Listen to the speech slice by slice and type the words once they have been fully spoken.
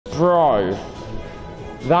Bro,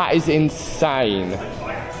 that is insane.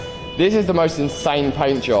 This is the most insane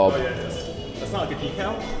paint job. That's not like a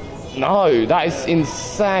decal? No, that is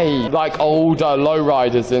insane. Like older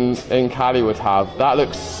lowriders in Cali would have. That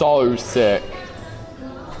looks so sick.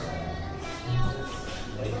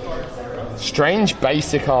 Strange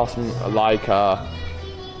basic ass like card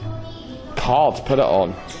to put it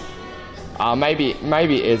on. Maybe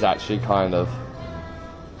it is actually kind of.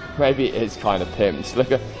 Maybe it is kind of pimped.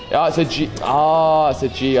 Look at it's a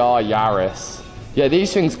GR Yaris. Yeah,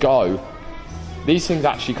 these things go. These things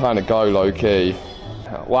actually kind of go low key.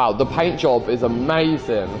 Wow, the paint job is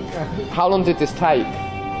amazing. How long did this take?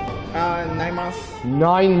 9 months.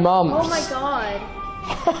 9 months. Oh my god.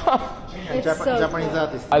 It's so Japanese cool.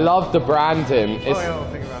 artist. I love the branding. It's,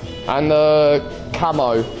 Think about it. and the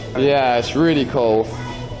camo. Yeah, it's really cool.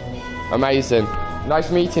 Amazing.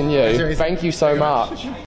 Nice meeting you. Thank you so much.